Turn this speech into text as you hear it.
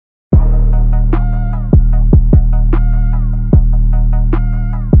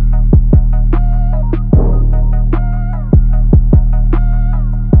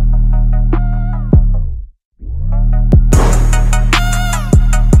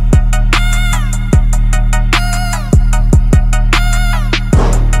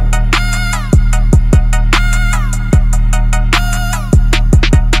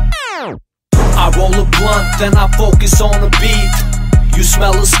then I focus on the beat. You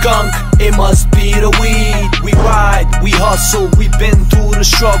smell a skunk, it must be the weed. We ride, we hustle, we've been through the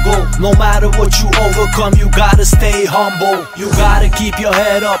struggle. No matter what you overcome, you gotta stay humble. You gotta keep your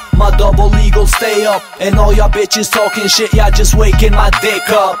head up, my double ego stay up. And all y'all bitches talking shit, y'all just waking my dick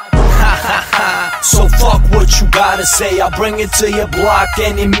up. Ha ha ha, so fuck what you gotta say. I'll bring it to your block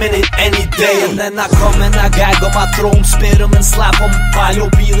any minute, any day. And then I come and I gag them, I throw them, spit them and slap them. Palo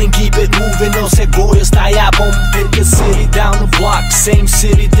peeling, keep it moving, no se goya, stab them. Hit the city down the block, same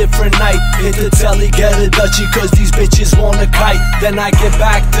city, different night. Hit the telly, get a Dutchie, cause these bitches wanna kite. Then I get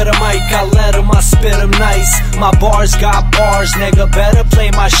back to the mic, I let them, I spit them nice. My bars got bars, nigga, better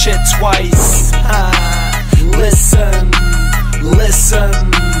play my shit twice. Listen, listen,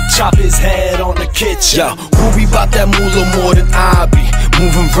 chop his head on the kitchen. Yo, who bout that moolah more than I be?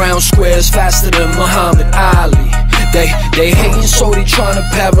 Moving round squares faster than Muhammad Ali. They hating, so they tryna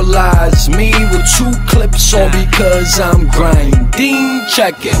paralyze me with 2 clips, all because I'm grinding.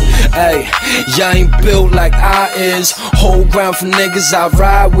 Check it, ayy, y'all ain't built like I is. Hold ground for niggas I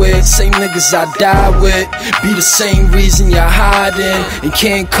ride with, same niggas I die with. Be the same reason y'all hiding and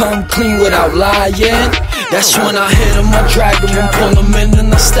can't come clean without lying. That's when I hit them, I drag them and pull them in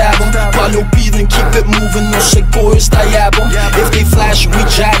and I stab them. Palo peeling, keep it moving, no se goya, stab them. If they flash, we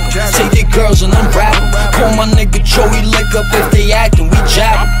jack them. Take their girls and unwrap them. Call my nigga Joey, lick up if they actin', we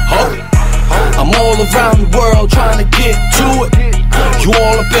jab them. I'm all around the world trying to get to it. You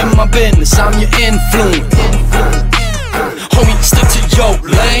all up in my business, I'm your influence. Homie, stick to your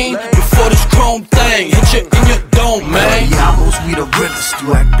lane before this chrome thing hit you in your dome, man. MA ALBOZ, we the realest.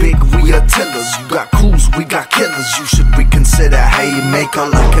 You act big, we are tillers. You got crews, we got killers. You should reconsider how you make her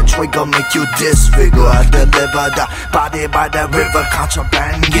like a trigger, make you disfigure. I deliver the body by the river,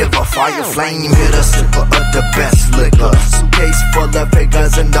 contraband giver, fire flame hitter, sipper of the best liquor. Suitcase full of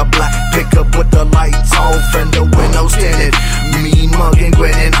figures in the black pickup with the lights off and the windows tinted. Mean mugging,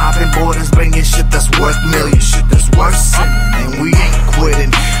 grinning, hopping borders, bringing shit that's worth millions, shit that's worth sinning. And we ain't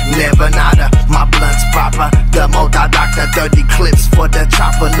quitting, never nada. My blunt's proper, the multi-doctor, 30 clips for the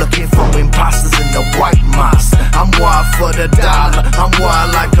chopper. Looking for imposters in the white mosque. I'm wild for the dollar, I'm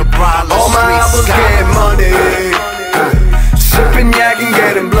wild like a brawler. All my albums getting money, sipping yak and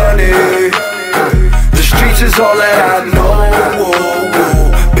getting bloody. The streets is all that I know.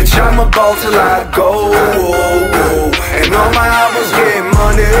 Bitch, I'm a ball till I go. And all my albums getting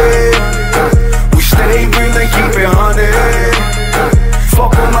money. We stay real and keep it honey.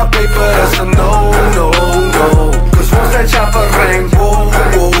 Fuck with my paper, that's a no, no, no. Cause once that chopper rang, whoa,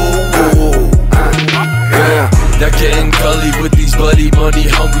 whoa, whoa. Yeah. They're getting gully with these bloody money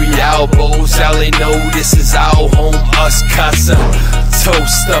hungry elbows. All they know this is our home, us casa.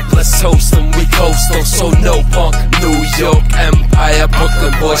 Toast up, let's toast them, we coastal, so no punk. New York, Empire, Brooklyn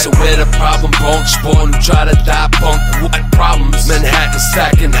boys, so where the problem? Bronx born, who try to die punk. What problems? Manhattan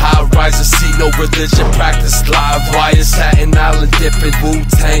stacking, high rises, see no religion, practice live wires, Staten Island dipping,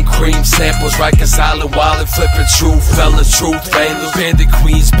 Wu-Tang cream samples, Rikers Island, wild and flipping, truth, fella, truth, vandals, bandit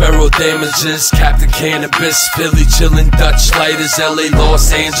queens, barrel damages, Captain Cannabis, Philly chillin', Dutch lighters, LA, Los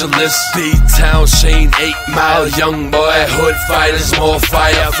Angeles, B-Town, Shane, 8 Mile, young boy, hood fighters, more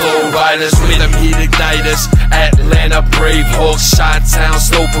fire, flow riders with them heat igniters. Atlanta, Brave Hawks, Chi-Town,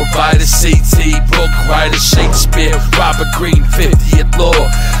 snow providers, CT, book writers, Shakespeare, Robert Greene, 50th law.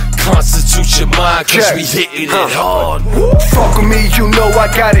 Constitute your mind, cause we hitting it hard. Fuck with me, you know I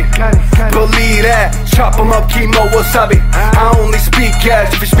got it. Believe that. Chop 'em up, chemo, wasabi. I only speak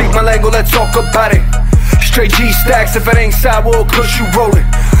cash. If you speak my language, let's talk about it. Straight G-stacks, if it ain't sour, cause you rollin'.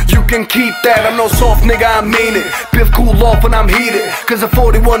 You can keep that, I'm no soft nigga, I mean it. Biff cool off when I'm heated, cause a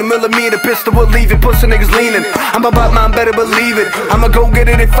 41mm pistol will leave it, pussy niggas leaning. I'm about mine, better believe it. I'ma go get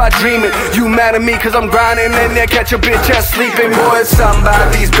it if I dream it. You mad at me cause I'm grinding and then catch a bitch ass sleeping. Boy, it's something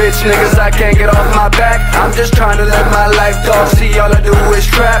about these bitch niggas, I can't get off my back. I'm just trying to live my life, dog, see all I do is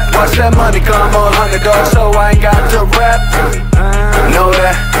trap. Watch that money come on, $100, so I ain't got to rap. Know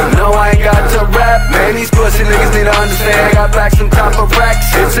that, no I ain't got to rap. Man, these pussy niggas need to understand I got racks on top of racks.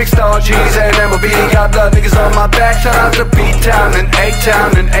 It's 6-star G's and MOB, got blood niggas on my back. Shout out to B-Town and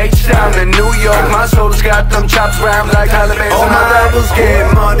A-Town and H-Town and New York. My soldier's got them chops round like Taliban. All my rebels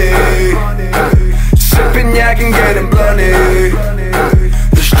getting money, sipping yak and getting bloody.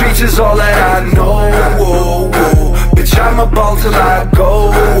 The streets is all that I know. Bitch, I'm a ball till I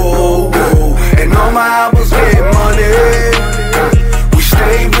go. And all my albums get money. We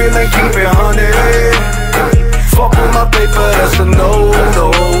stay real and keep it honey. Fuck with my paper, that's a no.